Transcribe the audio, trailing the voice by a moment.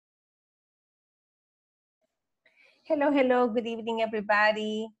Hello, hello, good evening,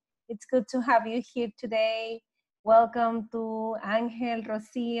 everybody. It's good to have you here today. Welcome to Angel,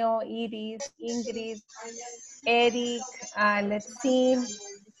 Rocio, Iris, Ingrid, Eric, let's see,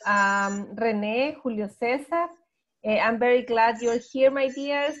 Rene, Julio Cesar. I'm very glad you're here, my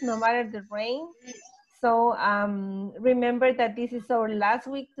dears, no matter the rain. So remember that this is our last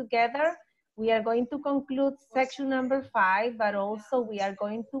week together. We are going to conclude section number 5, but also we are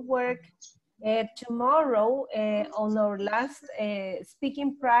going to work tomorrow on our last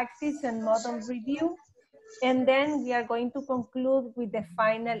speaking practice and model review. And then we are going to conclude with the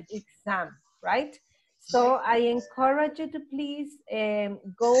final exam, right? So I encourage you to please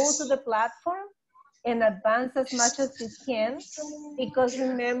go to the platform and advance as much as you can, because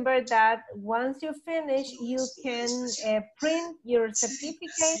remember that once you finish, you can print your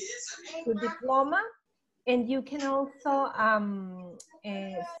certificate, your diploma, and you can also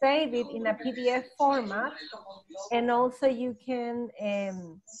save it in a PDF format, and also you can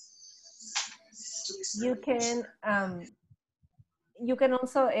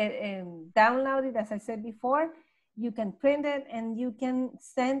also download it, as I said before. You can print it and you can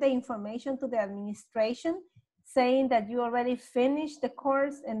send the information to the administration saying that you already finished the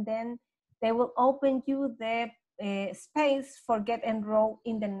course, and then they will open you the space for get enrolled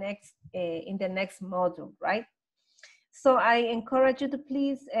in the next module, right? So I encourage you to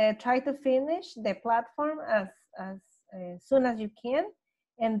please try to finish the platform as soon as you can,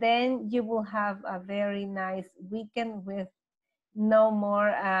 and then you will have a very nice weekend with no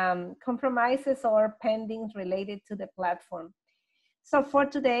more compromises or pendings related to the platform. So for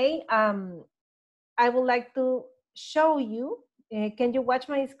today, I would like to show you, can you watch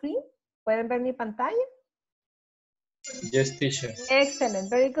my screen? ¿Pueden ver mi pantalla? Yes, teacher. Excellent,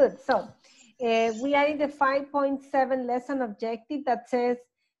 very good. So we are in the 5.7 lesson objective that says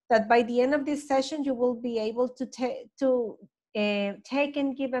that by the end of this session, you will be able to take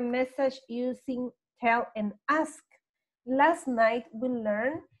and give a message using tell and ask. Last night we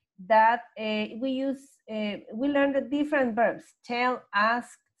learned that we learned the different verbs: tell,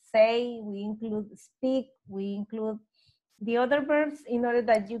 ask, say. We include speak, we include the other verbs in order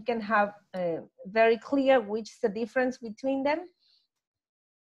that you can have very clear which is the difference between them.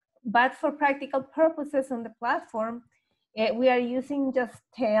 But for practical purposes on the platform, we are using just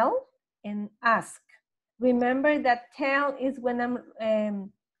tell and ask. Remember that tell is when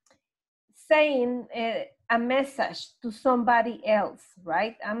I'm saying a message to somebody else,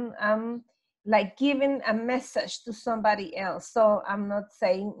 right? I'm like giving a message to somebody else. So I'm not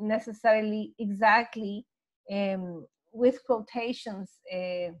saying necessarily exactly with quotations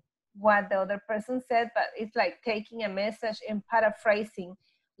what the other person said, but it's like taking a message and paraphrasing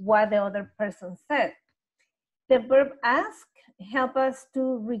what the other person said. The verb ask help us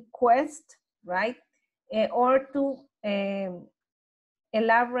to request, right? Or to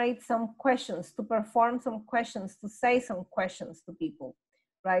elaborate some questions, to perform some questions, to say some questions to people,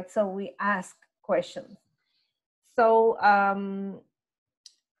 right? So we ask questions. So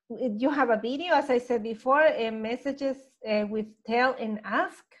you have a video, as I said before, messages with tell and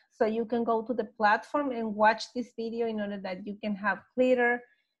ask. So you can go to the platform and watch this video in order that you can have clearer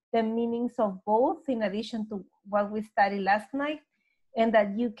the meanings of both, in addition to what we studied last night, and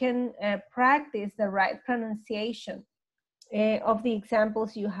that you can practice the right pronunciation of the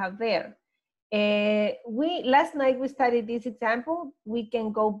examples you have there. Last night we studied this example. We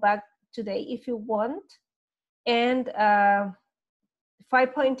can go back today if you want. And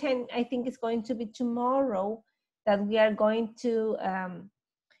 5.10, I think, is going to be tomorrow, that we are going to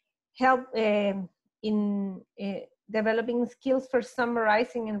help in developing skills for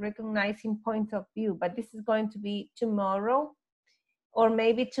summarizing and recognizing points of view. But this is going to be tomorrow, or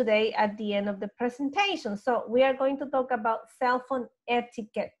maybe today at the end of the presentation. So we are going to talk about cell phone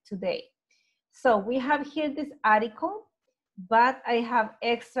etiquette today. So we have here this article, but I have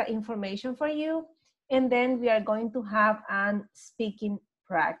extra information for you. And then we are going to have an speaking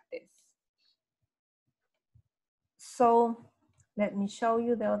practice. So let me show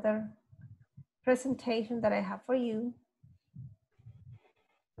you the other presentation that I have for you.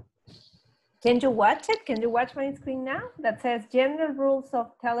 Can you watch it? Can you watch my screen now? That says General Rules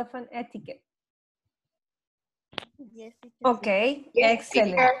of Telephone Etiquette. Yes, teacher. Okay, Yes,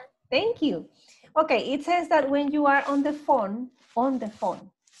 excellent. teacher. Thank you. Okay, it says that when you are on the phone,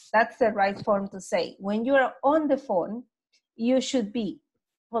 that's the right form to say. When you are on the phone, you should be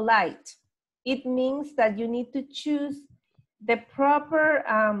polite. It means that you need to choose the proper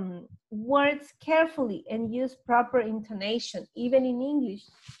words carefully and use proper intonation, even in English.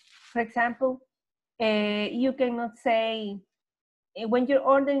 For example, you cannot say, when you're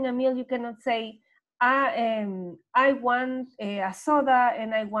ordering a meal, you cannot say, I want a soda,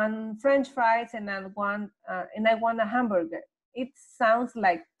 and I want French fries, and I want a hamburger. It sounds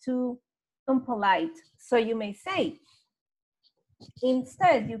like too unpolite. So you may say,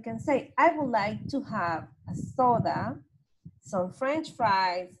 instead, you can say, I would like to have a soda, some French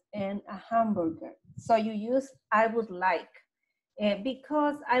fries, and a hamburger. So you use I would like,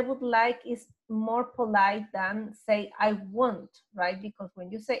 because I would like is more polite than say I want, right? Because when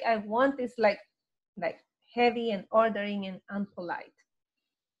you say I want, it's like heavy and ordering and unpolite.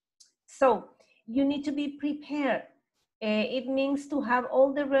 So you need to be prepared. It means to have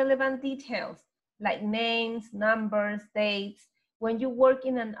all the relevant details like names, numbers, dates. When you work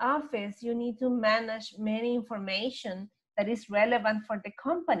in an office, you need to manage many information that is relevant for the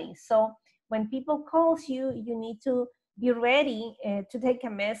company. So when people calls you, you need to be ready to take a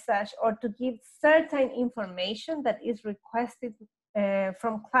message or to give certain information that is requested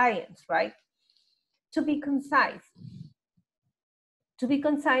from clients, right? To be concise. To be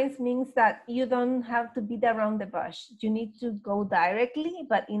concise means that you don't have to beat around the bush. You need to go directly,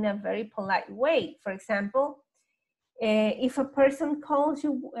 but in a very polite way. For example, if a person calls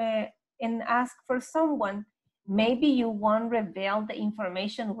you and asks for someone, maybe you won't reveal the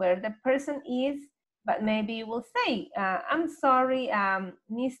information where the person is, but maybe you will say, I'm sorry,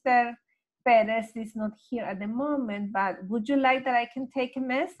 Mr. Perez is not here at the moment, but would you like that I can take a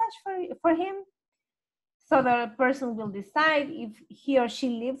message for him? So the person will decide if he or she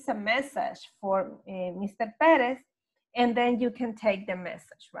leaves a message for Mr. Perez, and then you can take the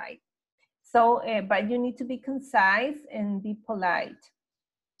message, right? So, but you need to be concise and be polite.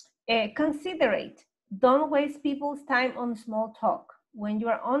 Considerate. Don't waste people's time on small talk. When you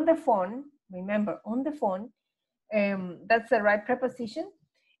are on the phone, remember, on the phone, that's the right preposition.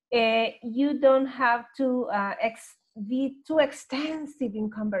 You don't have to be too extensive in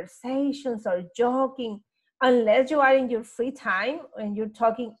conversations or joking. Unless you are in your free time and you're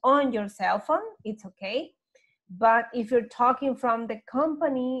talking on your cell phone, it's okay. But if you're talking from the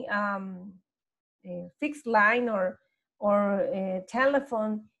company fixed line or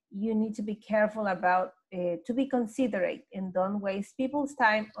telephone, you need to be careful about to be considerate and don't waste people's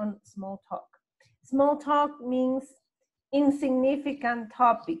time on small talk. Small talk means insignificant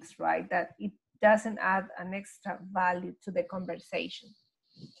topics, right? That it doesn't add an extra value to the conversation.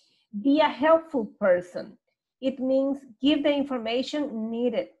 Be a helpful person. It means give the information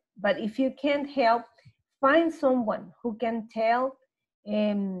needed, but if you can't help, find someone who can tell,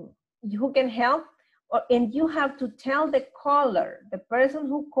 who can help, and you have to tell the caller, the person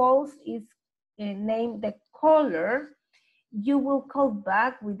who calls is named the caller, you will call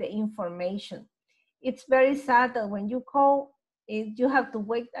back with the information. It's very sad that when you call, you have to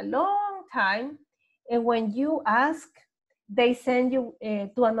wait a long time, and when you ask, they send you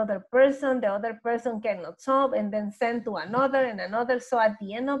to another person, the other person cannot solve, and then send to another and another. So at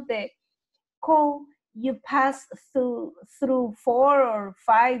the end of the call, you pass through 4 or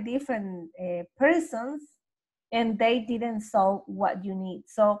 5 different persons, and they didn't solve what you need.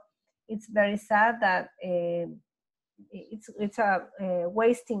 So it's very sad that it's a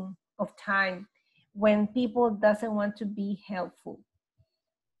wasting of time when people doesn't want to be helpful.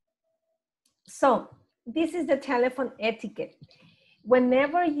 So this is the telephone etiquette.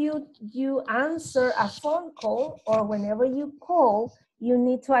 Whenever you answer a phone call or whenever you call, you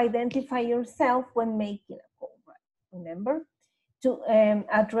need to identify yourself when making a call, right? Remember to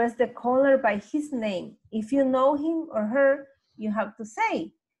address the caller by his name. If you know him or her, you have to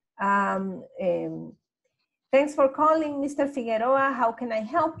say, thanks for calling, Mr. Figueroa. How can I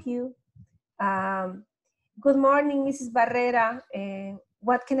help you? Good morning, Mrs. Barrera.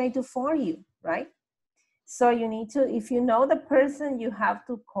 What can I do for you, right? So you need to, if you know the person, you have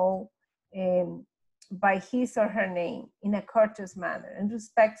to call by his or her name in a courteous manner and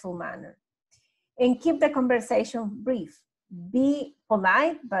respectful manner. And keep the conversation brief. Be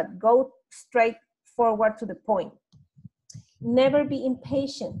polite, but go straight forward to the point. Never be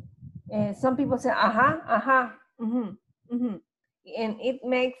impatient. Some people say, and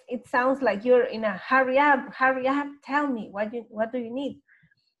it sounds like you're in a hurry up, tell me, what do you need?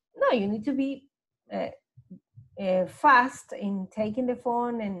 No, you need to be fast in taking the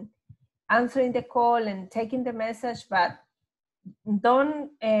phone and answering the call and taking the message, but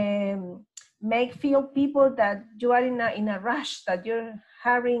don't feel people that you are in a rush, that you're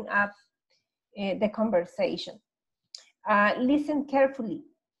hurrying up the conversation. Listen carefully.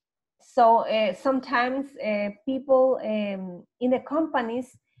 So sometimes people in the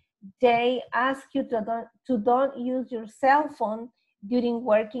companies, they ask you to don't use your cell phone during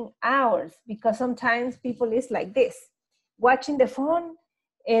working hours, because sometimes people is like this, watching the phone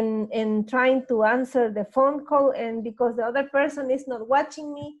and trying to answer the phone call, and because the other person is not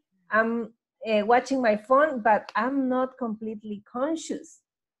watching me, I'm watching my phone, but I'm not completely conscious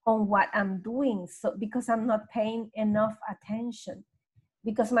on what I'm doing, so because I'm not paying enough attention,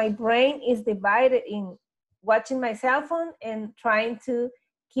 because my brain is divided in watching my cell phone and trying to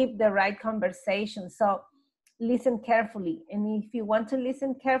keep the right conversation. So listen carefully, and if you want to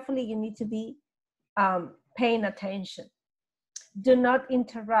listen carefully, you need to be paying attention. Do not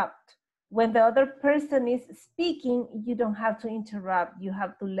interrupt. When the other person is speaking, you don't have to interrupt. You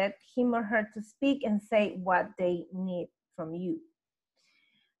have to let him or her to speak and say what they need from you.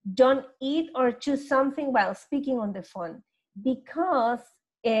 Don't eat or chew something while speaking on the phone, because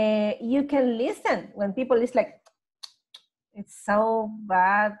you can listen when people is like, it's so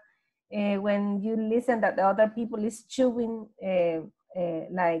bad when you listen that the other people is chewing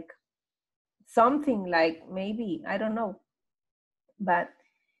like something, like maybe, I don't know, but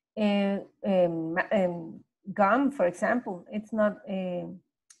gum, for example, it's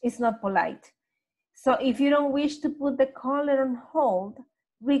not polite. So if you don't wish to put the caller on hold,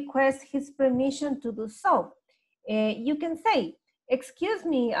 request his permission to do so. You can say, excuse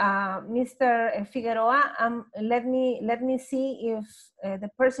me, Mr. Figueroa, let me see if the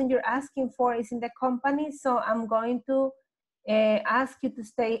person you're asking for is in the company, so I'm going to ask you to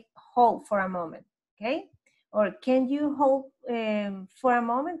stay hold for a moment, okay? Or can you hold for a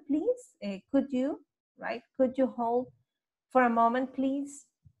moment, please? Could you, right? Could you hold for a moment, please?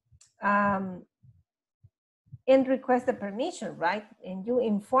 And request the permission, right? And you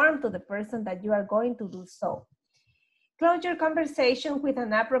inform to the person that you are going to do so. Close your conversation with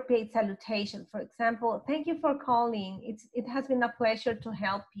an appropriate salutation. For example, thank you for calling. It has been a pleasure to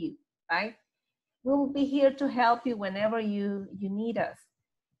help you, right? We will be here to help you whenever you need us,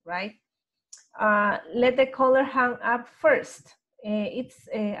 right? Let the caller hang up first. It's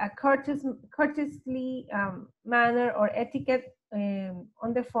a courteously manner or etiquette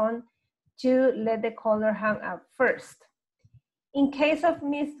on the phone to let the caller hang up first. In case of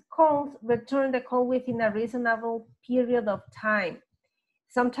missed calls, return the call within a reasonable period of time.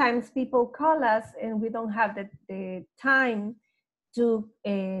 Sometimes people call us and we don't have the time to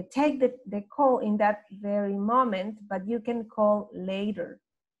take the call in that very moment, but you can call later.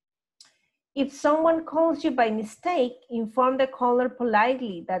 If someone calls you by mistake, inform the caller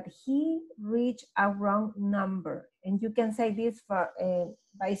politely that he reached a wrong number. And you can say this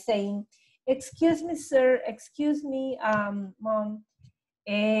by saying, excuse me, sir, excuse me, mom,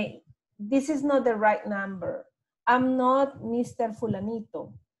 this is not the right number. I'm not Mr.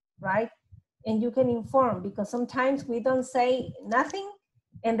 Fulanito, right? And you can inform, because sometimes we don't say nothing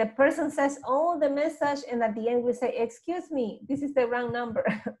and the person says all the message, and at the end we say, excuse me, this is the wrong number,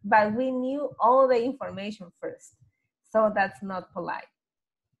 but we knew all the information first. So that's not polite.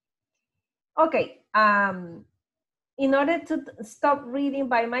 Okay, in order to stop reading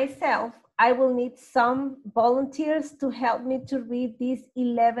by myself, I will need some volunteers to help me to read these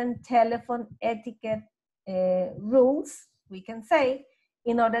 11 telephone etiquette rules, we can say,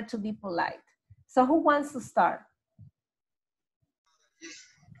 in order to be polite. So who wants to start?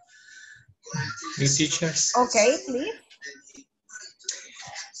 Me, teachers. Okay, please.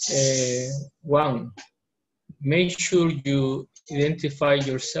 1. Make sure you identify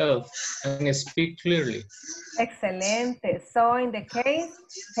yourself and speak clearly. Excelente. So in the case,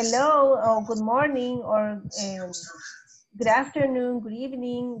 hello, or good morning, or good afternoon, good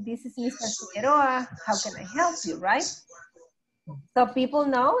evening, this is Mr. Figueroa, how can I help you, right? So people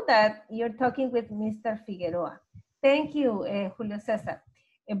know that you're talking with Mr. Figueroa. Thank you, Julio Cesar.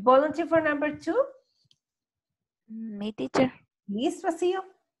 A volunteer for number 2? Me, teacher. Please, Rocio.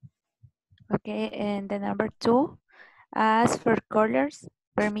 Okay, and the number 2, ask for callers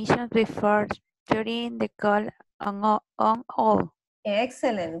permission before during the call on all.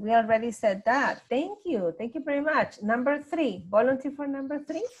 Excellent. We already said that. Thank you. Thank you very much. Number 3. Volunteer for number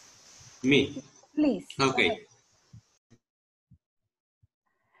 3? Me. Please. Okay.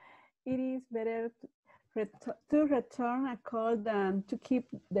 It is better to return a call than to keep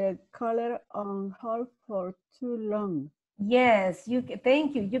the caller on hold for too long. Yes,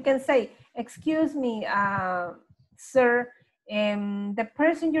 thank you. You can say, excuse me, sir, the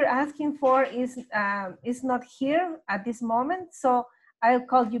person you're asking for is not here at this moment, so I'll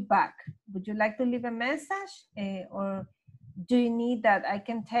call you back. Would you like to leave a message, or do you need that I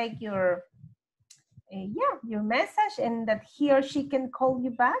can take your message and that he or she can call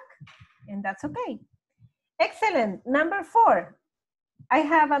you back? And that's okay. Excellent. Number 4. I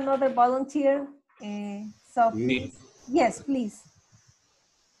have another volunteer. So please. Me. Yes, please.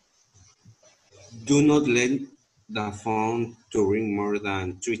 Do not let the phone to ring more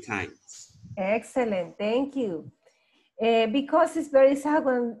than 3 times. Excellent, thank you. Because it's very sad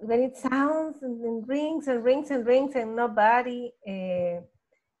when it sounds and rings and rings and rings and nobody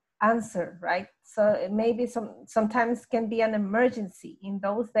answer, right? So maybe sometimes can be an emergency. In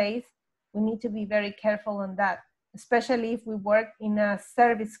those days, we need to be very careful on that, especially if we work in a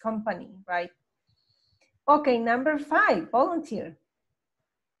service company, right? Okay, number 5, volunteer.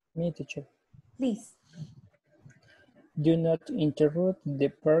 Me, teacher. Please. Do not interrupt the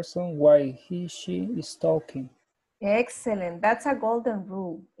person while she is talking. Excellent. That's a golden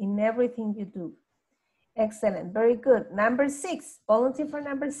rule in everything you do. Excellent. Very good. Number 6. Volunteer for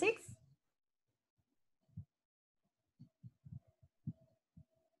number 6.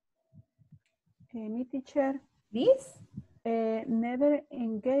 Me, teacher. Please. Never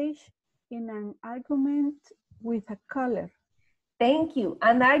engage in an argument with a caller. Thank you.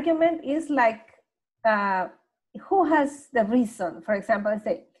 An argument is like who has the reason. For example, I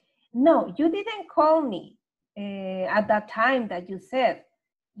say, no, you didn't call me at that time that you said.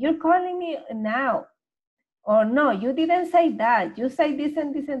 You're calling me now. Or no, you didn't say that. You say this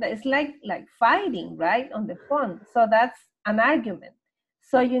and this and that. It's like fighting, right, on the phone. So that's an argument.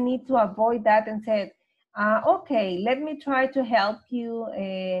 So you need to avoid that and say, okay, let me try to help you.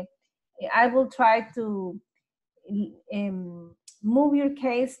 I will try to move your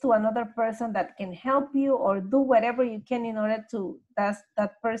case to another person that can help you, or do whatever you can in order to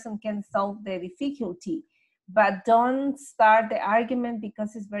that person can solve the difficulty. But don't start the argument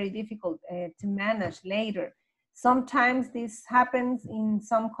because it's very difficult to manage later. Sometimes this happens in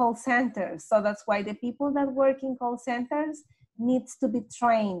some call centers. So that's why the people that work in call centers needs to be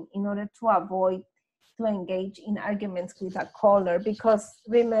trained in order to avoid to engage in arguments with a caller, because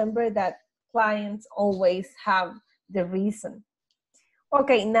remember that clients always have the reason.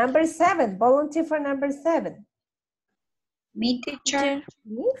 Okay, number 7, volunteer for number 7. Me, teacher.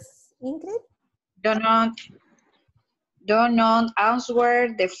 Yes, Ingrid? Do not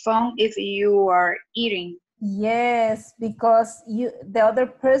answer the phone if you are eating. Yes, because the other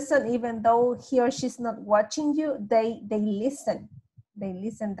person, even though he or she's not watching you, they listen. They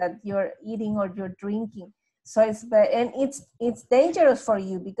listen that you're eating or you're drinking. So it's dangerous for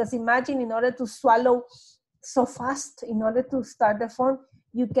you, because imagine, in order to swallow so fast, in order to start the phone,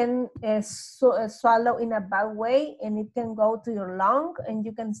 you can swallow in a bad way, and it can go to your lung, and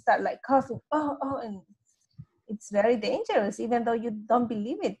you can start like coughing. And it's very dangerous, even though you don't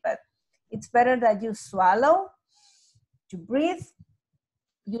believe it. But it's better that you swallow, you breathe,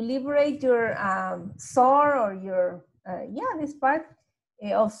 you liberate your sore or your this part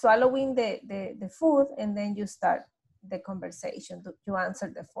of swallowing the food, and then you start the conversation to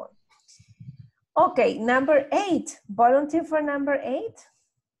answer the phone. Okay, number 8. Volunteer for number 8.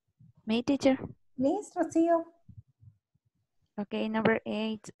 Me, teacher. Please, Rocio. Okay, number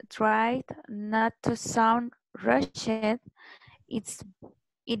 8. Try not to sound rushed.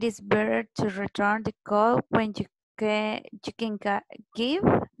 It is better to return the call when you can give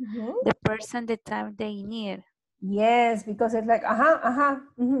the person the time they need. Yes, because it's like,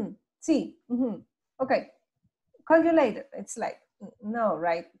 see, okay, call you later. It's like, no,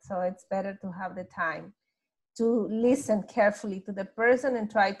 right? So it's better to have the time to listen carefully to the person and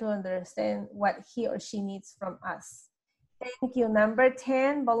try to understand what he or she needs from us. Thank you. Number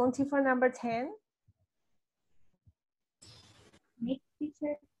 10, volunteer for number 10. Me,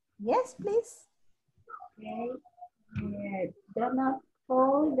 teacher. Yes, please. Okay. Do not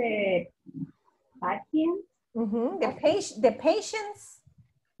call the patient. The patients.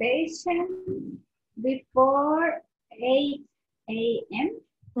 Patient before 8 a.m.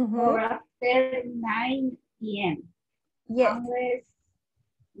 or after 9 p.m. Yes. Unless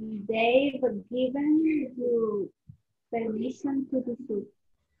they've given you permission to do so.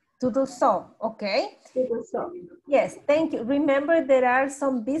 To do so, okay? To do so. Yes, thank you. Remember, there are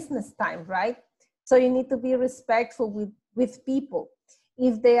some business time, right? So you need to be respectful with people.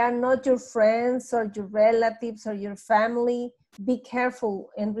 If they are not your friends or your relatives or your family, be careful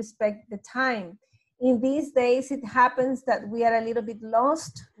and respect the time. In these days, it happens that we are a little bit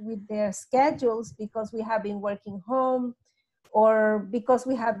lost with their schedules because we have been working home, or because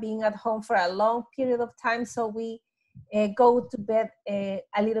we have been at home for a long period of time. So we go to bed a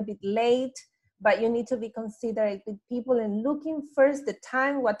little bit late, but you need to be considerate with people and looking first the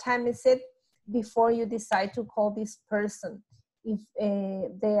time, what time is it, before you decide to call this person. If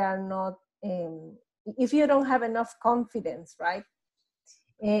they are not, if you don't have enough confidence, right?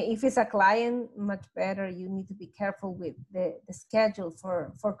 If it's a client, much better. You need to be careful with the schedule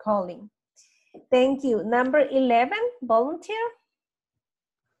for calling. Thank you. Number 11, volunteer.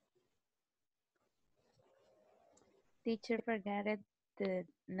 Teacher forgot it, the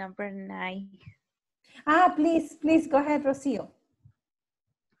number 9. Ah, please go ahead, Rocio.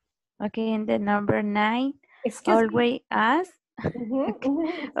 Okay, and the number 9, Excuse me. always ask, Mhm,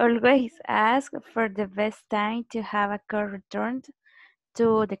 mhm. always ask for the best time to have a call returned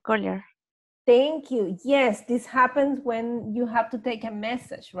to the caller. Thank you. Yes, this happens when you have to take a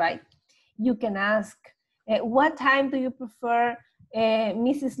message, right? You can ask, what time do you prefer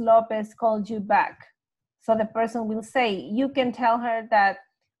Mrs. Lopez called you back? So the person will say, you can tell her that,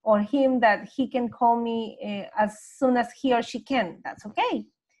 or him that he can call me as soon as he or she can. That's okay.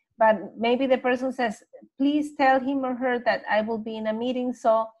 But maybe the person says, please tell him or her that I will be in a meeting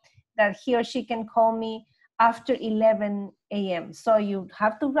so that he or she can call me after 11 a.m. So you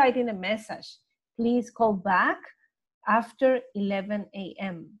have to write in a message, please call back after 11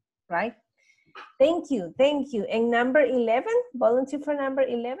 a.m., right? Thank you, thank you. And number 11, volunteer for number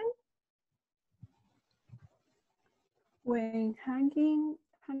 11? When hanging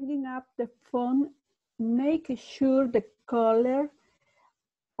up the phone, make sure the caller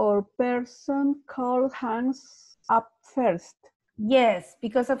or person called hangs up first. Yes,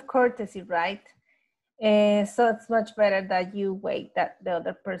 because of courtesy, right? So it's much better that you wait that the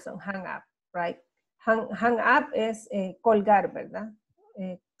other person hang up, right? Hang up is colgar, ¿verdad?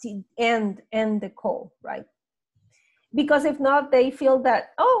 End the call, right? Because if not, they feel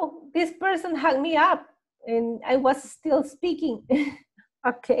that, oh, this person hung me up and I was still speaking.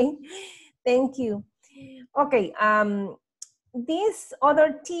 Okay, thank you. Okay, these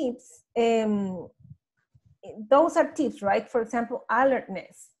other tips, those are tips, right? For example,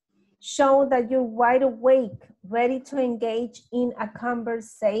 alertness. Show that you're wide awake, ready to engage in a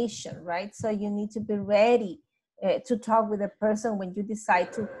conversation, right? So you need to be ready to talk with a person when you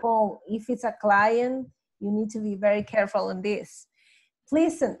decide to call. If it's a client, you need to be very careful on this.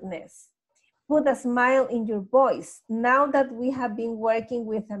 Pleasantness. Put a smile in your voice. Now that we have been working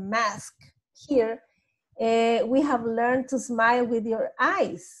with a mask here, we have learned to smile with your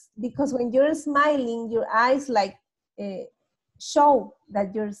eyes, because when you're smiling, your eyes like show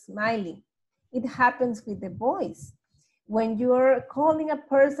that you're smiling. It happens with the voice. When you're calling a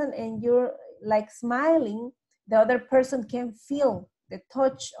person and you're like smiling, the other person can feel the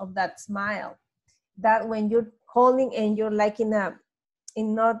touch of that smile. That when you're calling and you're like in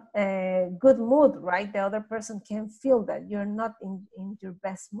not a good mood, right? The other person can feel that you're not in your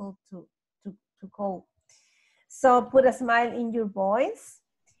best mood to call. So put a smile in your voice.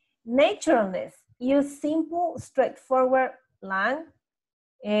 Naturalness. Use simple, straightforward slang.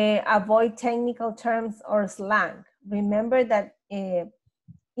 Avoid technical terms or slang. Remember that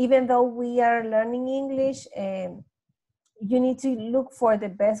even though we are learning English, you need to look for the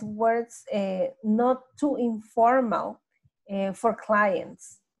best words, not too informal for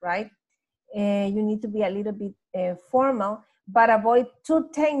clients, right? You need to be a little bit formal, but avoid too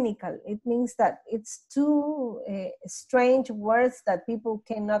technical. It means that it's too strange words that people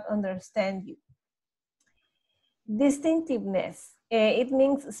cannot understand you. Distinctiveness. It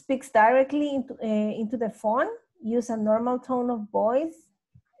means speaks directly into the phone. Use a normal tone of voice.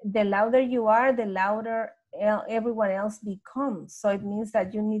 The louder you are, the louder everyone else becomes. So it means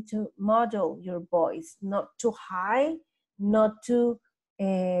that you need to model your voice, not too high, not too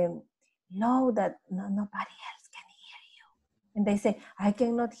low that nobody else can hear you. And they say, I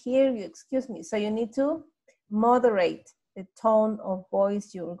cannot hear you, excuse me. So you need to moderate the tone of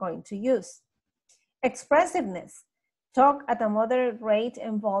voice you're going to use. Expressiveness. Talk at a moderate rate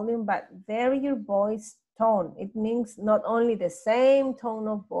and volume, but vary your voice tone. It means not only the same tone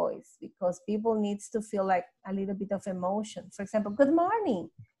of voice, because people needs to feel like a little bit of emotion. For example, good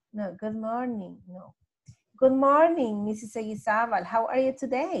morning. No, good morning. No. Good morning, Mrs. Eguizabal. How are you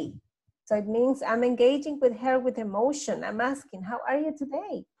today? So it means I'm engaging with her with emotion. I'm asking, how are you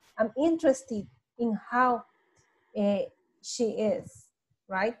today? I'm interested in how she is,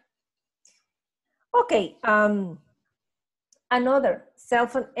 right? Okay, another cell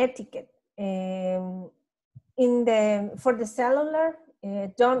phone etiquette. For the cellular,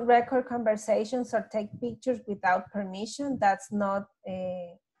 don't record conversations or take pictures without permission. That's not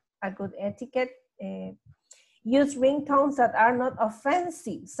a good etiquette. Use ringtones that are not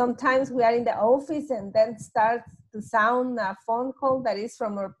offensive. Sometimes we are in the office and then starts to sound a phone call that is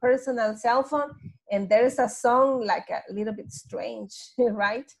from our personal cell phone, and there's a song like a little bit strange,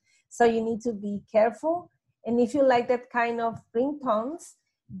 right? So you need to be careful. And if you like that kind of ringtones,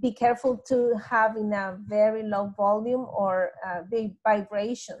 be careful to have in a very low volume or the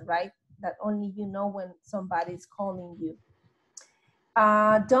vibration, right? That only you know when somebody's calling you.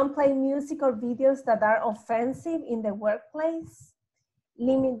 Don't play music or videos that are offensive in the workplace.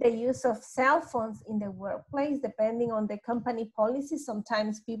 limit the use of cell phones in the workplace, depending on the company policy.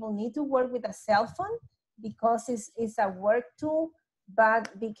 Sometimes people need to work with a cell phone because it's a work tool,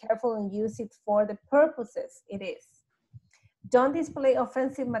 but be careful and use it for the purposes it is. Don't display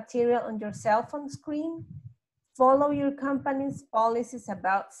offensive material on your cell phone screen. Follow your company's policies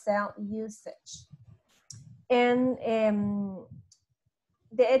about cell usage. And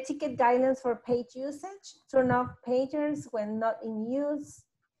the etiquette guidelines for page usage: turn off pagers when not in use,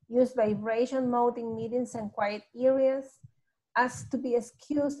 use vibration mode in meetings and quiet areas, ask to be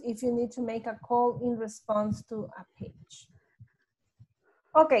excused if you need to make a call in response to a page.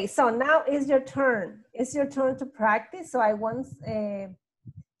 Okay, so now is your turn. It's your turn to practice, so I won't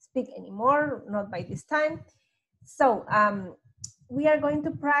speak anymore, not by this time. So we are going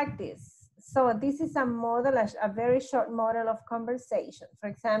to practice. So this is a model, a very short model of conversation. For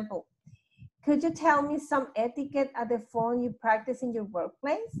example, could you tell me some etiquette at the phone you practice in your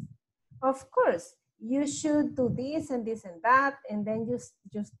workplace? Of course, you should do this and this and that, and then you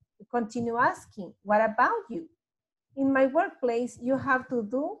just continue asking, what about you? In my workplace, you have to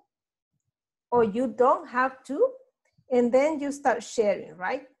do, or you don't have to, and then you start sharing,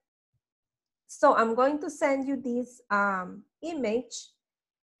 right? So I'm going to send you this image,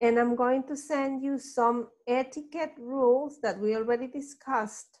 and I'm going to send you some etiquette rules that we already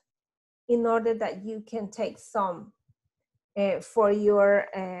discussed in order that you can take some for your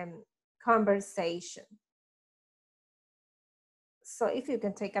conversation. So if you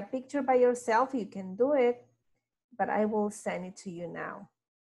can take a picture by yourself, you can do it, but I will send it to you now.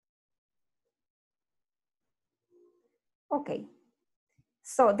 Okay.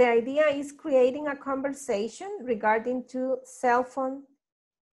 So the idea is creating a conversation regarding to cell phone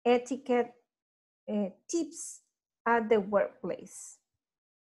etiquette tips at the workplace.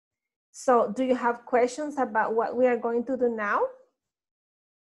 So do you have questions about what we are going to do now?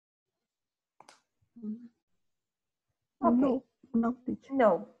 Okay. No, teacher.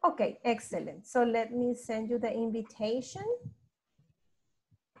 No. Okay, excellent. So let me send you the invitation.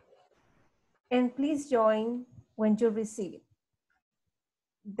 And please join when you receive it.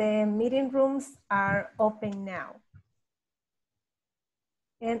 The meeting rooms are open now.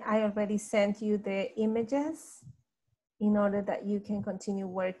 And I already sent you the images in order that you can continue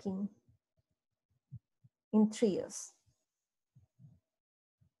working in trios.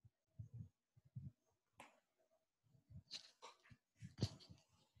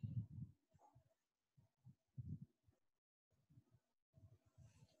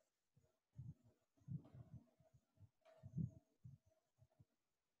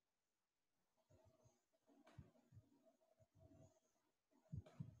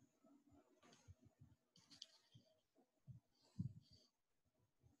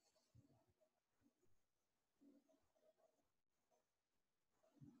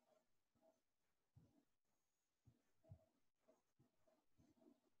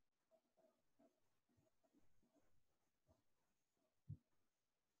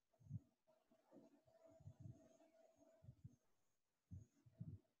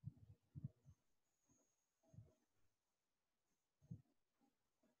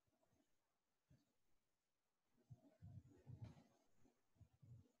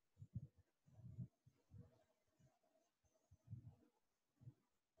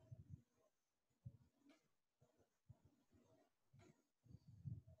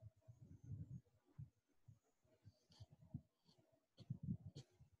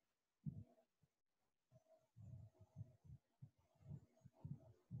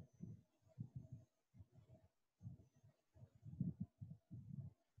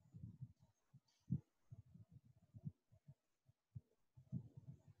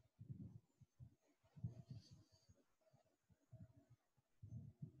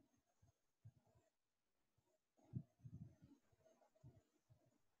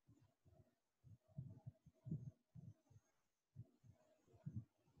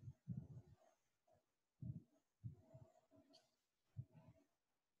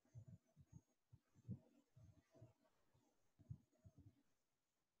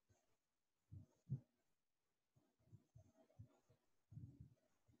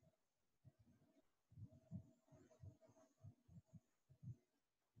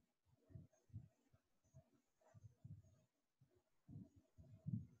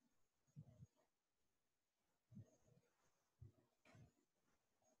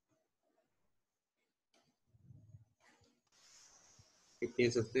 ¿Qué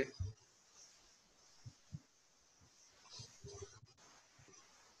piensa usted?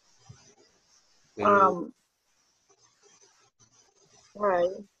 Right. Or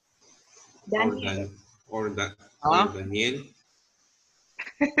Daniel. Daniel.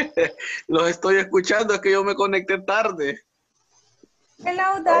 Los estoy escuchando, es que yo me conecté tarde.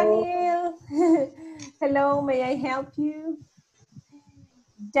 Hello, Daniel. Hello, may I help you?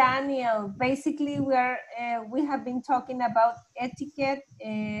 Daniel, basically we have been talking about etiquette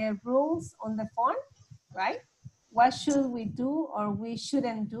rules on the phone, right? What should we do or we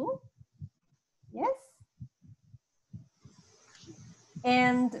shouldn't do? Yes?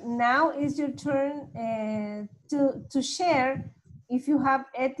 And now is your turn to share if you have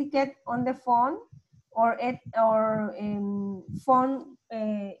etiquette on the phone or phone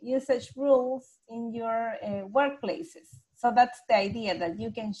usage rules in your workplaces. So that's the idea, that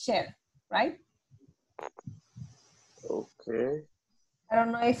you can share, right? Okay. I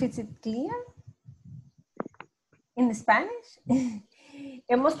don't know if it's clear in Spanish.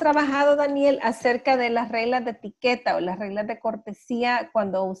 Hemos trabajado, Daniel, acerca de las reglas de etiqueta o las reglas de cortesía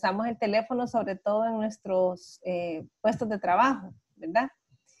cuando usamos el teléfono, sobre todo en nuestros puestos de trabajo, ¿verdad?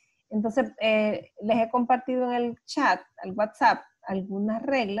 Entonces, les he compartido en el chat, al WhatsApp, algunas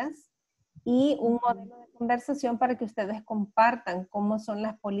reglas y un modelo de conversación para que ustedes compartan cómo son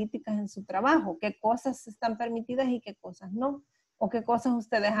las políticas en su trabajo, qué cosas están permitidas y qué cosas no, o qué cosas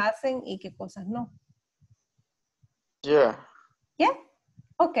ustedes hacen y qué cosas no. Yeah. Yeah?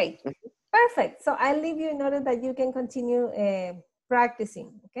 Okay, perfect. So I'll leave you in order that you can continue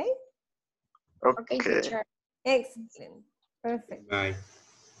practicing, okay? Okay, Okay. teacher. Excellent, perfect. Bye.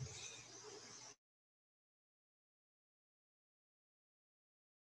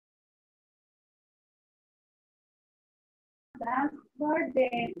 Transfer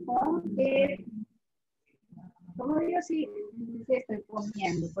the phone is, ¿cómo digo si estoy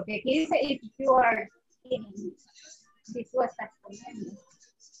comiendo? Porque aquí dice if you are eating, si tú estás comiendo.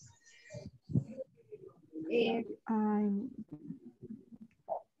 I'm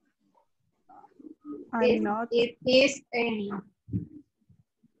not. It is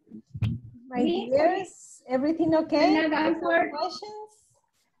My dears, everything okay? Can I answer? Questions?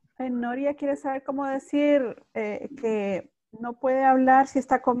 Noria quiere saber cómo decir que no puede hablar si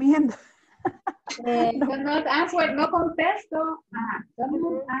está comiendo. Do not answer, no contesto. Do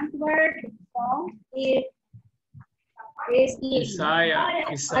not answer the phone if Is I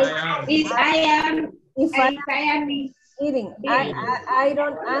am. if I am Eating. I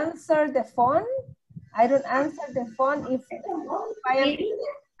don't answer the phone. I don't answer the phone if I am eating.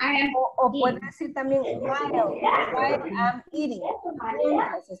 O puede decir también while I'm eating.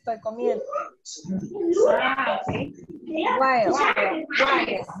 Mientras estoy comiendo. Okay. While.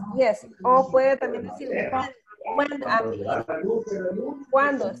 Yes. O puede también decir when I'm eating.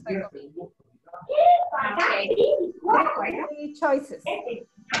 Cuando estoy comiendo. Three choices.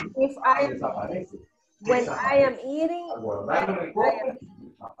 If I am eating, when I am eating,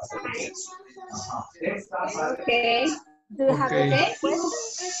 Okay. Do you have any Okay.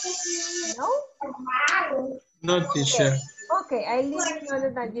 questions? No? No, teacher. Okay, I leave you in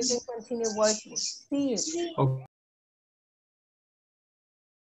order that you can continue working. See you. Okay.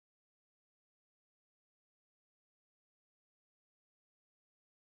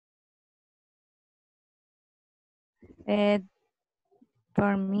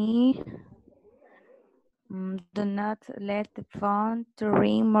 For me, do not let the phone to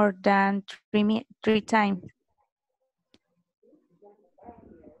ring more than three times.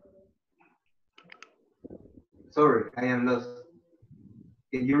 Sorry, I am lost.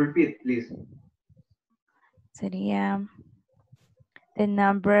 Can you repeat, please? Sería the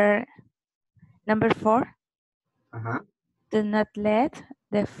number 4. Do not let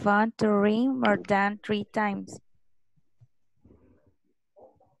the phone to ring more than 3 times.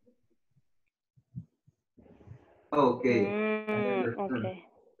 Okay. I understand. Okay.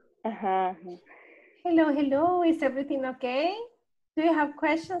 Hello. Is everything okay? Do you have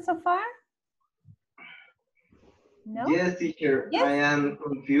questions so far? No? Yes, teacher. Yes? I am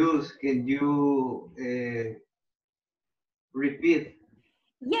confused. Can you repeat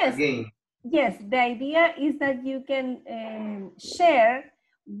again? Yes, the idea is that you can share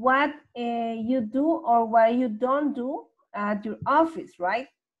what you do or what you don't do at your office, right?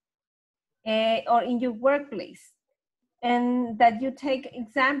 Or in your workplace. And that you take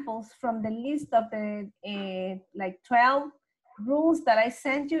examples from the list of the like 12 rules that I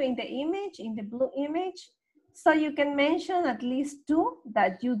sent you in the image, in the blue image. So you can mention at least 2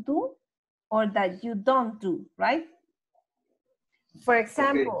 that you do or that you don't do, right? For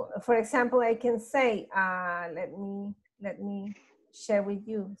example, I can say, let me share with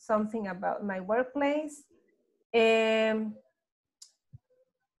you something about my workplace.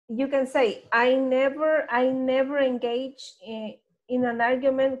 You can say, I never engage in an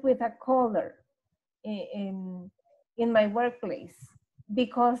argument with a caller in my workplace.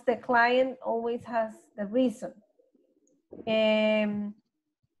 because the client always has the reason.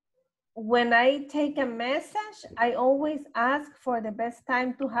 When I take a message, I always ask for the best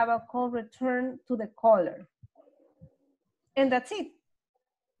time to have a call return to the caller. And that's it.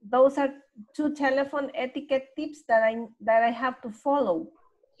 Those are 2 telephone etiquette tips that I have to follow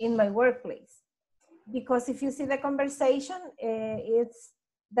in my workplace. Because if you see the conversation, it's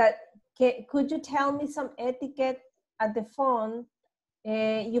that, could you tell me some etiquette at the phone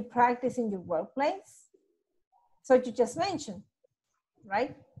you practice in your workplace? So you just mentioned,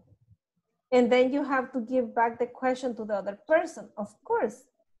 right? And then you have to give back the question to the other person, of course.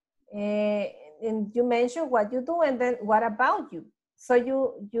 And you mention what you do, and then what about you? So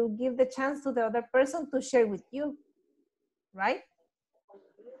you give the chance to the other person to share with you, right?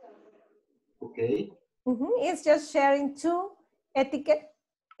 Okay. It's just sharing 2 etiquette,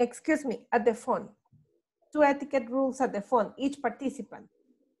 at the phone. 2 etiquette rules at the phone, each participant.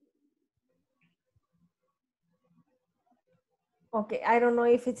 Okay, I don't know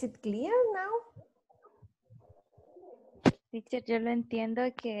if it's clear now. Teacher, yo lo entiendo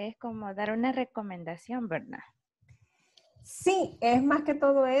que es como dar una recomendación, ¿verdad? Sí, es más que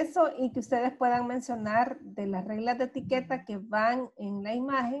todo eso y que ustedes puedan mencionar de las reglas de etiqueta que van en la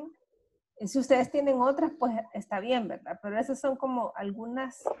imagen. Si ustedes tienen otras, pues está bien, ¿verdad? Pero esas son como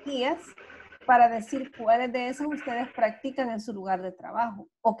algunas guías para decir cuáles de esas ustedes practican en su lugar de trabajo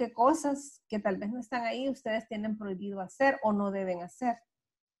o qué cosas que tal vez no están ahí ustedes tienen prohibido hacer o no deben hacer.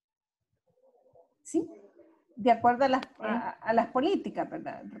 ¿Sí? De acuerdo a las políticas,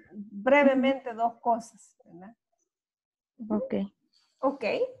 ¿verdad? Brevemente 2 cosas, ¿verdad? Okay.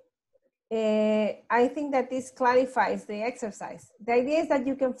 Okay. I think that this clarifies the exercise. The idea is that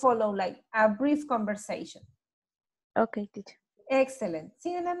you can follow like a brief conversation. Okay, teacher. Excellent.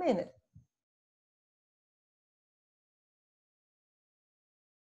 See you in a minute.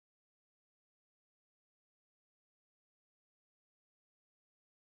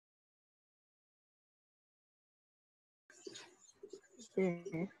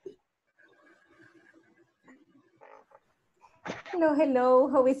 Hello, hello.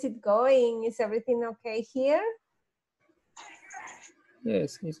 How is it going? Is everything okay here?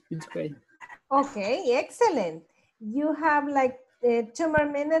 Yes, it's okay. Okay, excellent. You have like 2 more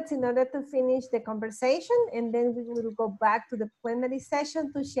minutes in order to finish the conversation, and then we will go back to the plenary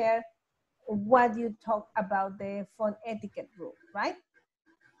session to share what you talk about the phone etiquette rule, right?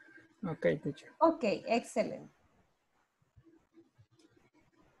 Okay, teacher. Okay, excellent.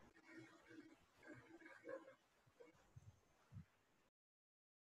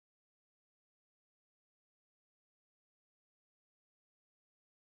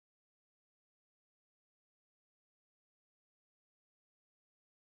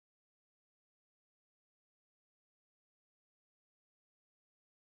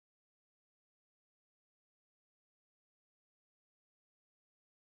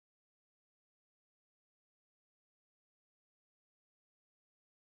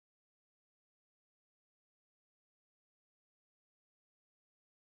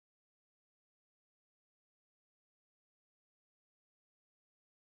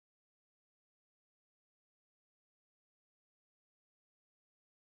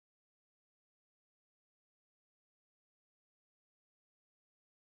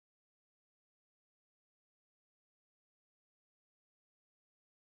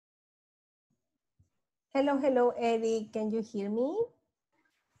 Hello, hello, Eddie. Can you hear me?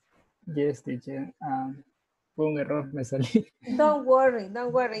 Yes, teacher. Fue un error, me salí. Don't worry,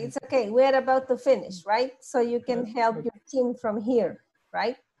 don't worry. It's okay. We're about to finish, right? So you can help your team from here,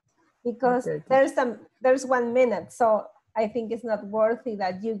 right? Because Okay, there's 1 minute. So I think it's not worthy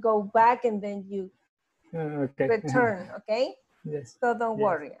that you go back and then you okay. return, okay? Yes. So don't Yes.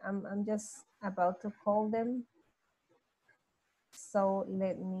 worry. I'm just about to call them. So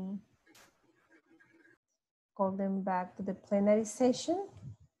let me call them back to the plenary session.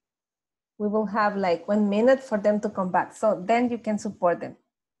 We will have like 1 minute for them to come back. So then you can support them.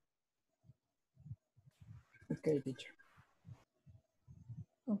 Okay, teacher.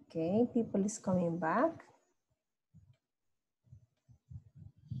 Okay, people is coming back.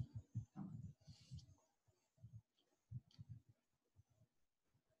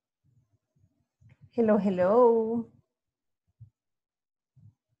 Hello, hello.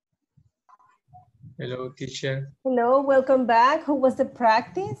 Hello, teacher. Hello, welcome back. How was the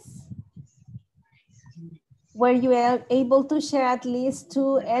practice? Were you able to share at least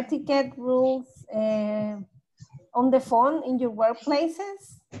 2 etiquette rules on the phone in your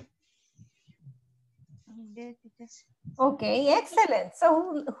workplaces? Yes, teacher. Okay, excellent.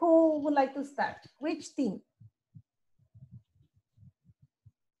 So who would like to start? Which team?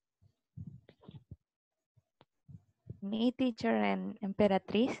 Me, teacher, and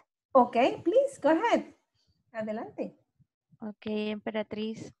Emperatriz. Okay, please go ahead. Adelante. Okay,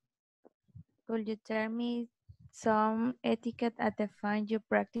 Emperatriz, could you tell me some etiquette at the fun you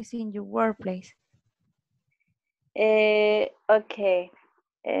practice in your workplace? Okay.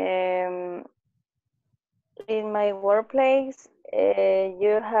 In my workplace,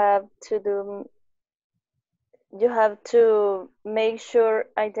 you have to make sure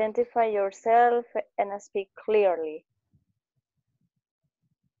identify yourself and speak clearly.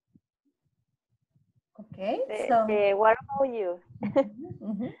 Okay, so What about you?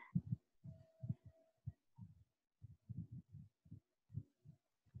 mhm.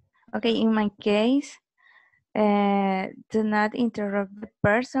 Okay, in my case, do not interrupt the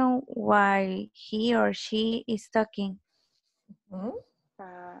person while he or she is talking. Mhm.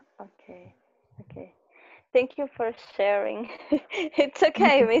 Okay, okay. Thank you for sharing. It's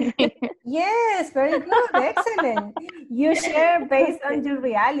okay, Miss. Yes, very good, excellent. You share based on your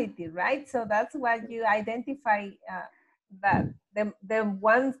reality, right? So that's what you identify that the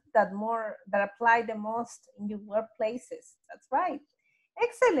ones that apply the most in your workplaces. That's right.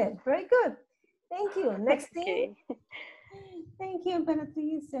 Excellent, very good. Thank you. Next team. Thank you,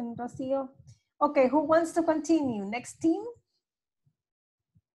 Beatriz and Rocio. Okay, who wants to continue? Next team.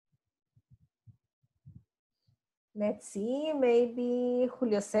 Let's see, maybe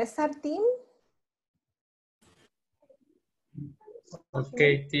Julio Cesar team.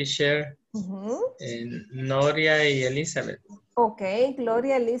 Okay, teacher. And Noria y Elizabeth. Okay,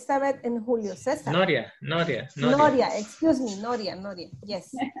 Gloria, Elizabeth, and Julio Cesar. Noria. Excuse me, Noria,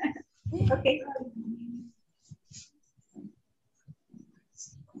 yes. Okay.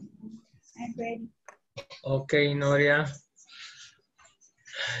 I'm ready. Okay, Noria.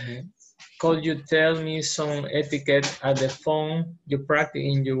 Could you tell me some etiquette at the phone you practice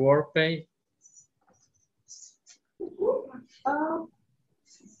in your workplace?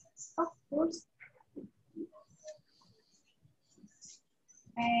 Of course.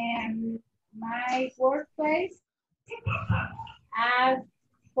 And my workplace has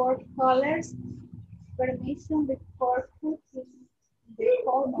 4 colors. Permission before putting the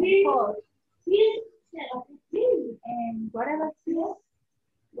phone on hold. And what about you?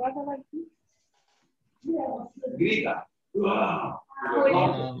 What about you?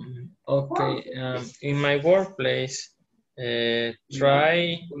 Okay, in my workplace,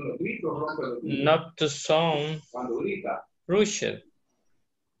 try not to sound rushed.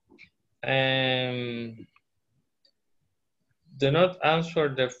 Do not answer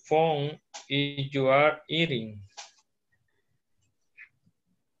the phone if you are eating.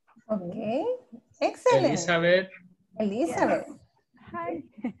 Okay, excellent. Elizabeth. Hi.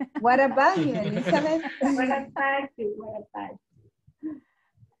 What about you, Elizabeth? What about you?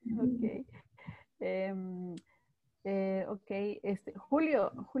 Okay. Okay,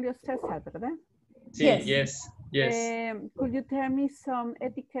 Julio César, ¿verdad? Yes. Could you tell me some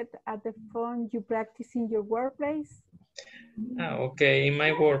etiquette at the phone you practice in your workplace? Okay, in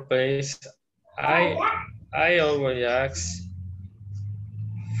my workplace, I always ask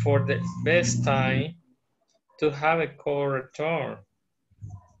for the best time to have a call return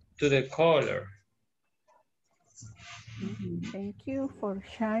to the caller. Thank you for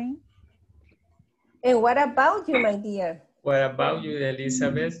sharing. And what about you, my dear? What about you,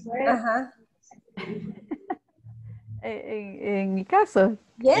 Elizabeth? En mi caso.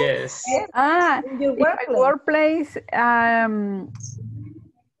 Yes. In your workplace,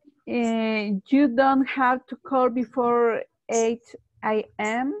 you don't have to call before 8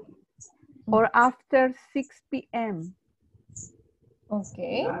 a.m. or after 6 p.m.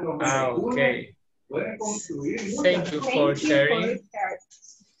 Okay. Okay. Thank you for sharing.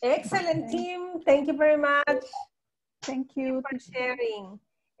 Excellent team. Thank you very much. Thank you for sharing.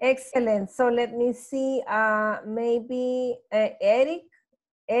 Excellent. So let me see. Maybe Eric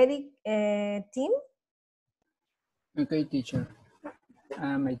team. Okay, teacher.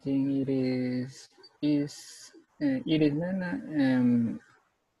 I think it is Nana and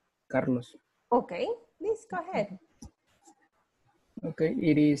Carlos. Okay, please go ahead. Okay,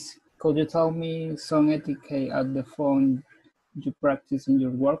 it is. Could you tell me some etiquette at the phone you practice in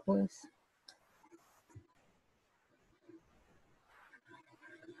your workplace?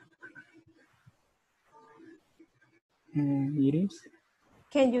 Iris?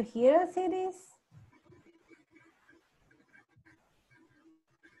 Can you hear us, Iris?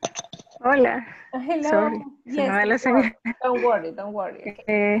 Hola. Hello. Sorry. Yes, don't worry.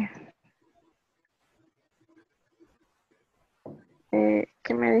 Okay.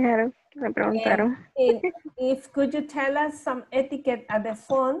 ¿Qué me dijeron? Me preguntaron. Could you tell us some etiquette at the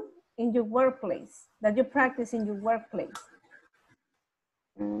phone in your workplace, that you practice in your workplace?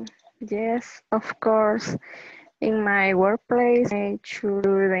 Yes, of course. In my workplace, I should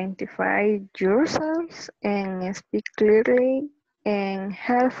identify yourselves and speak clearly and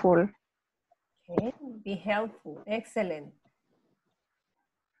helpful. Okay, be helpful. Excellent.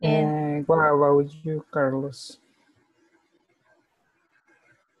 And what about you, Carlos?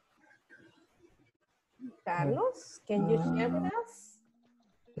 Carlos, can you share with us?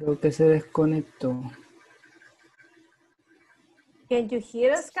 Creo que se desconectó. Can you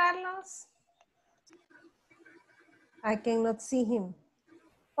hear us, Carlos? I cannot see him.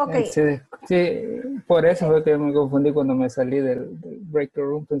 Okay. Sí, por eso fue que me confundí cuando me salí del break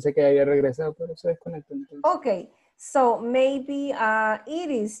room. Pensé que había regresado, pero se desconectó. Entonces. Okay, so maybe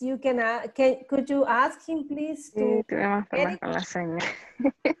Iris, you could you ask him please to Eric? Con la señal.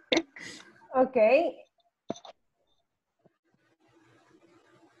 Okay.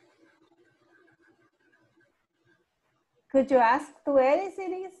 Could you ask to Iris,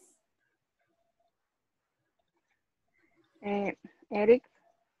 Iris? Eric,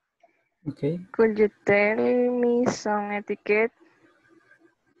 okay. Could you tell me some etiquette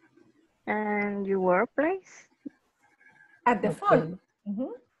and your workplace? At the phone.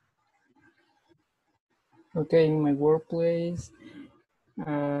 Okay, in my workplace,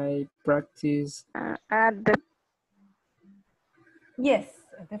 I practice. At the. Yes,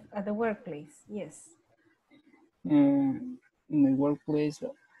 at the workplace. Yes. In my workplace,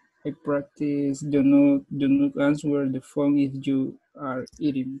 I practice do not answer the phone if you are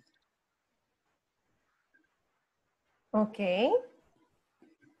eating. Okay.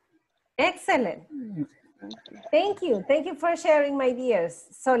 Excellent. Thank you. Thank you for sharing, my dears.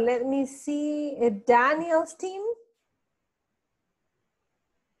 So let me see Daniel's team.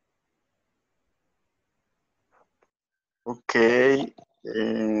 Okay.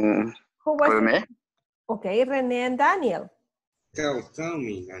 Who was René? it? Okay, René and Daniel. Tell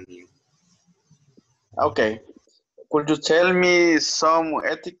me, Daniel. Okay. Could you tell me some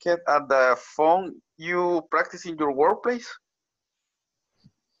etiquette at the phone you practice in your workplace?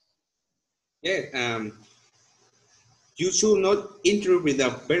 Yeah, you should not interrupt the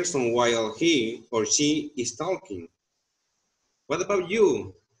person while he or she is talking. What about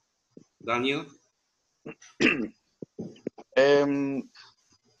you, Daniel? You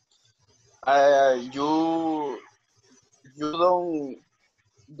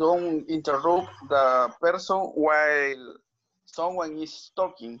don't interrupt the person while someone is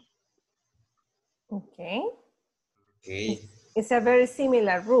talking. Okay. Okay. It's a very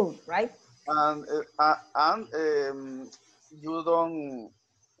similar rule, right? And you don't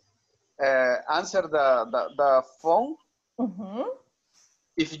answer the phone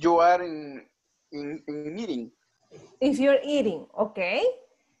if you are in meeting. If you're eating, okay.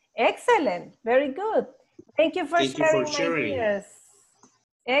 Excellent, very good. Thank you for sharing, my dears.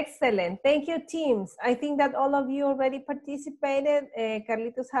 Excellent, thank you, teams. I think that all of you already participated.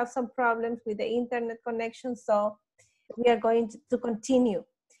 Carlitos have some problems with the internet connection, so we are going to continue.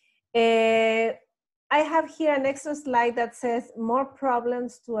 I have here an extra slide that says more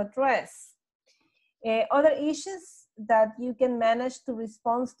problems to address. Other issues that you can manage to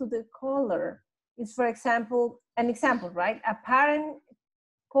respond to the caller is, for example, an example, right? A parent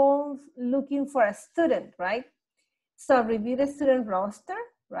calls looking for a student, right? So review the student roster,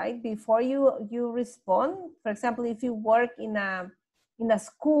 right? Before you respond. For example, if you work in a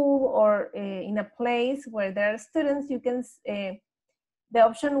school or in a place where there are students, you can, the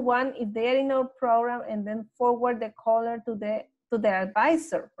option one, if they are in our program, and then forward the caller to the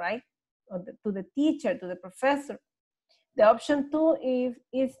advisor, right? Or to the teacher, to the professor. The option two is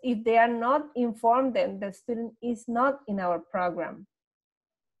if they are not informed, then the student is not in our program.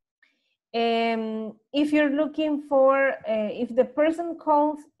 If you're looking for, if the person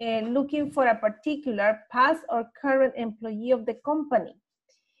calls looking for a particular past or current employee of the company,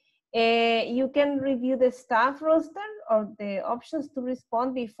 you can review the staff roster or the options to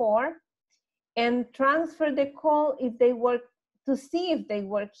respond before and transfer the call if they work, to see if they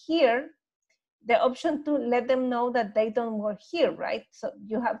work here. The option to let them know that they don't work here, right? So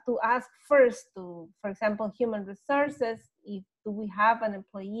you have to ask first to, for example, human resources, if do we have an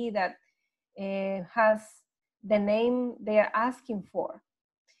employee that has the name they are asking for.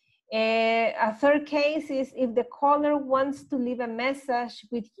 A third case is if the caller wants to leave a message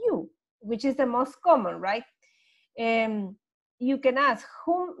with you, which is the most common, right? You can ask,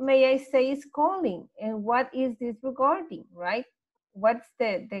 whom may I say is calling and what is this regarding, right? What's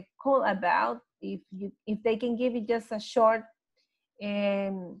the call about? If they can give you just a short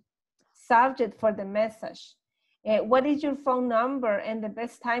subject for the message. What is your phone number and the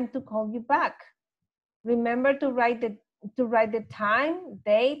best time to call you back? Remember to write the time,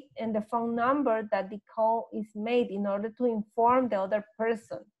 date, and the phone number that the call is made in order to inform the other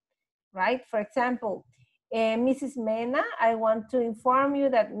person, right? For example, Mrs. Mena, I want to inform you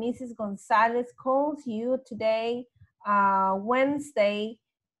that Mrs. Gonzalez calls you today, Wednesday,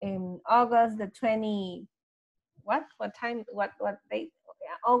 August the 20, what time, what date?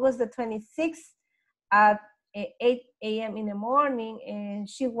 August the 26th at 8 a.m. in the morning, and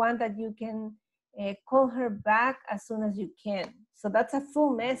she wants that you can call her back as soon as you can. So that's a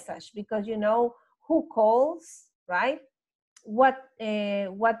full message because you know who calls, right? What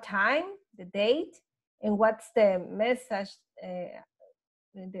time, the date, and what's the message,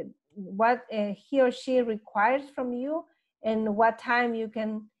 what he or she requires from you, and what time you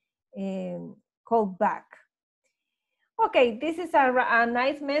can call back. Okay, this is a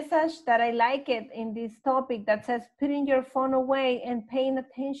nice message that I like it in this topic that says putting your phone away and paying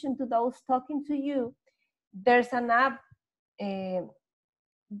attention to those talking to you. There's an app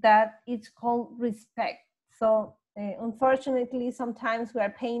that it's called Respect. So unfortunately, sometimes we are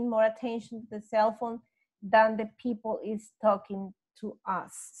paying more attention to the cell phone than the people is talking to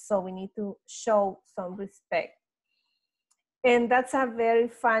us. So we need to show some respect. And that's a very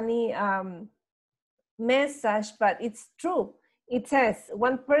funny message, but it's true. It says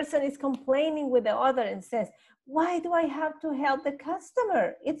one person is complaining with the other and says, why do I have to help the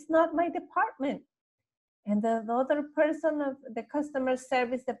customer? It's not my department. And the other person of the customer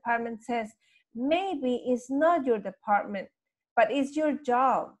service department says, maybe it's not your department, but it's your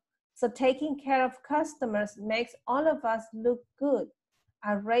job. So taking care of customers makes all of us look good.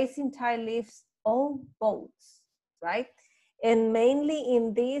 A rising tide lifts all boats, right? And mainly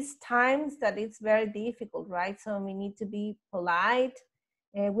in these times that it's very difficult, right? So we need to be polite,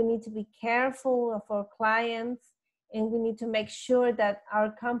 we need to be careful of our clients, and we need to make sure that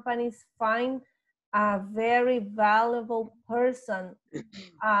our companies find a very valuable person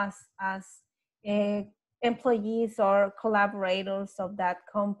as employees or collaborators of that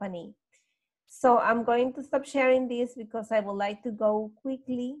company. So I'm going to stop sharing this because I would like to go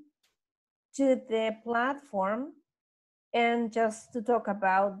quickly to the platform and just to talk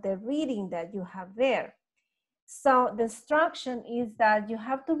about the reading that you have there. So the instruction is that you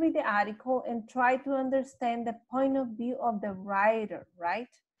have to read the article and try to understand the point of view of the writer, right?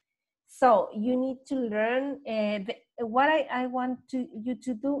 So you need to learn, what I want you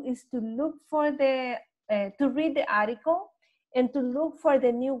to do is to look for to read the article and to look for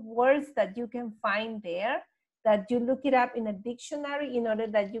the new words that you can find there, that you look it up in a dictionary in order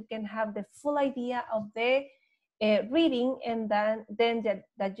that you can have the full idea of the reading, and then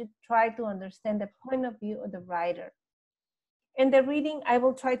that you try to understand the point of view of the writer. In the reading, I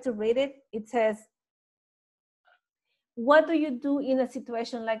will try to read it. It says, what do you do in a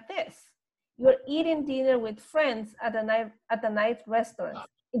situation like this? You're eating dinner with friends at a nice restaurant.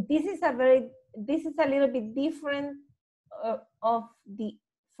 This is a little bit different of the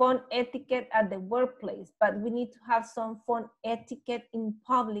phone etiquette at the workplace, but we need to have some phone etiquette in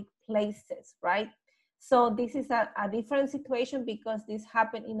public places, right? So this is a different situation because this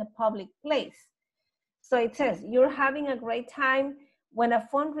happened in a public place. So it says, you're having a great time when a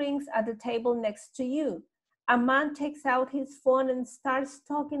phone rings at the table next to you. A man takes out his phone and starts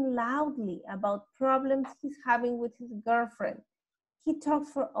talking loudly about problems he's having with his girlfriend. He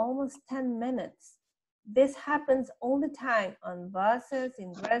talks for almost 10 minutes. This happens all the time on buses,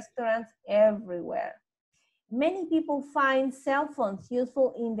 in restaurants, everywhere. Many people find cell phones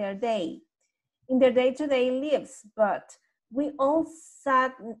useful in their day-to-day lives, but we all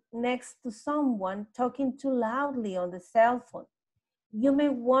sat next to someone talking too loudly on the cell phone. You may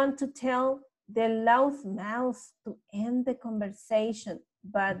want to tell the loud mouths to end the conversation,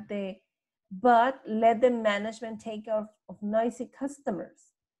 but let the management take care of noisy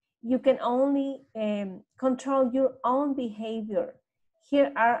customers. You can only control your own behavior.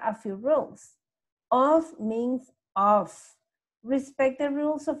 Here are a few rules. Off means off. Respect the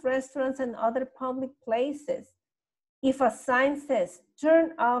rules of restaurants and other public places. If a sign says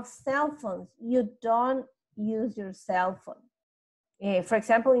turn off cell phones, you don't use your cell phone. For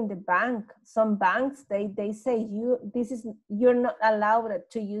example, in the bank, some banks, they say you're not allowed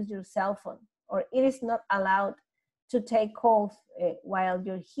to use your cell phone, or it is not allowed to take calls while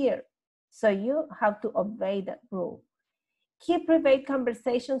you're here. So you have to obey that rule. Keep private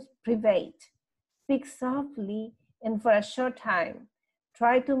conversations private. Speak softly and for a short time.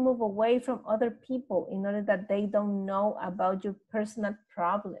 Try to move away from other people in order that they don't know about your personal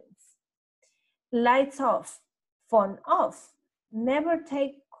problems. Lights off, phone off. Never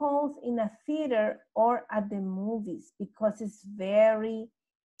take calls in a theater or at the movies because it's very,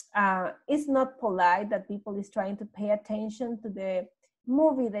 it's not polite that people is trying to pay attention to the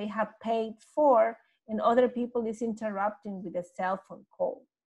movie they have paid for and other people is interrupting with a cell phone call.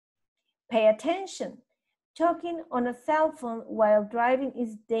 Pay attention. Talking on a cell phone while driving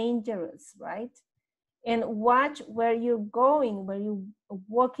is dangerous, right? And watch where you're going, where you're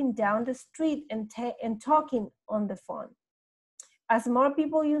walking down the street and talking on the phone. As more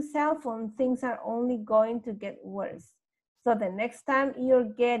people use cell phones, things are only going to get worse. So the next time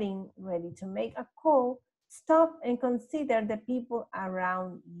you're getting ready to make a call, stop and consider the people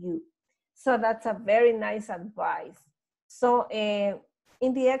around you. So that's a very nice advice. So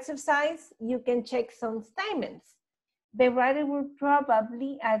in the exercise, you can check some statements. The writer will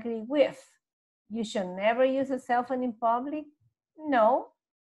probably agree with. You should never use a cell phone in public. No,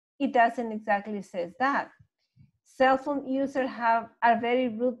 it doesn't exactly say that. Cell phone users are very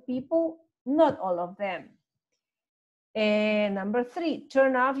rude people, not all of them. And number 3,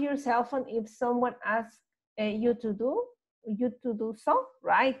 turn off your cell phone if someone asks you to do so,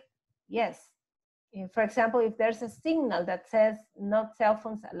 right? Yes. For example, if there's a signal that says not cell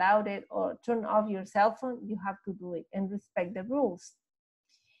phones allowed it or turn off your cell phone, you have to do it and respect the rules.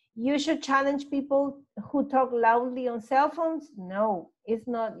 You should challenge people who talk loudly on cell phones. No, it's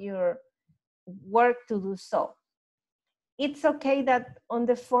not your work to do so. It's okay that on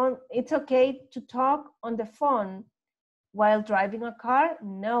the phone, it's okay to talk on the phone while driving a car.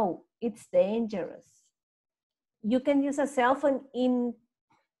 No, it's dangerous. You can use a cell phone in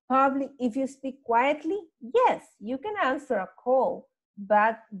public if you speak quietly. Yes, you can answer a call,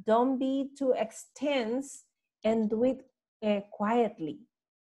 but don't be too extensive and do it quietly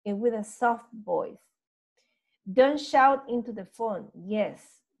and with a soft voice. Don't shout into the phone. Yes,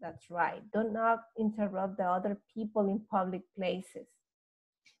 that's right. Do not interrupt the other people in public places.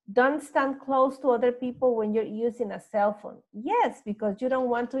 Don't stand close to other people when you're using a cell phone. Yes, because you don't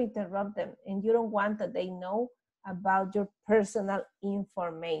want to interrupt them and you don't want that they know about your personal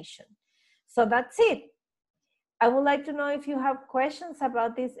information. So that's it. I would like to know if you have questions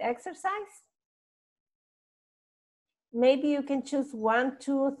about this exercise. Maybe you can choose 1,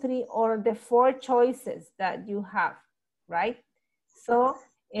 2, 3, or the 4 choices that you have, right? So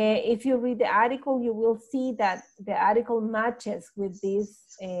if you read the article, you will see that the article matches with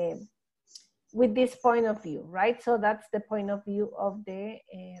this point of view, right? So that's the point of view of the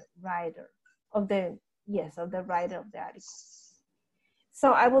writer, of the writer of the article.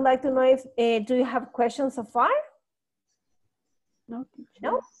 So I would like to know if, do you have questions so far? No.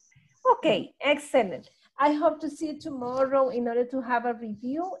 No? Okay, excellent. I hope to see you tomorrow in order to have a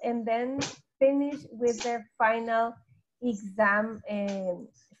review and then finish with the final exam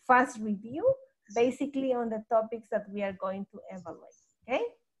fast review, basically on the topics that we are going to evaluate, okay?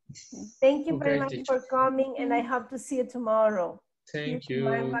 Thank you very much for coming and I hope to see you tomorrow. Thank you.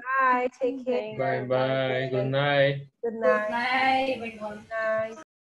 Bye-bye, take care. Bye-bye, good night. Good night. Good night. Good night.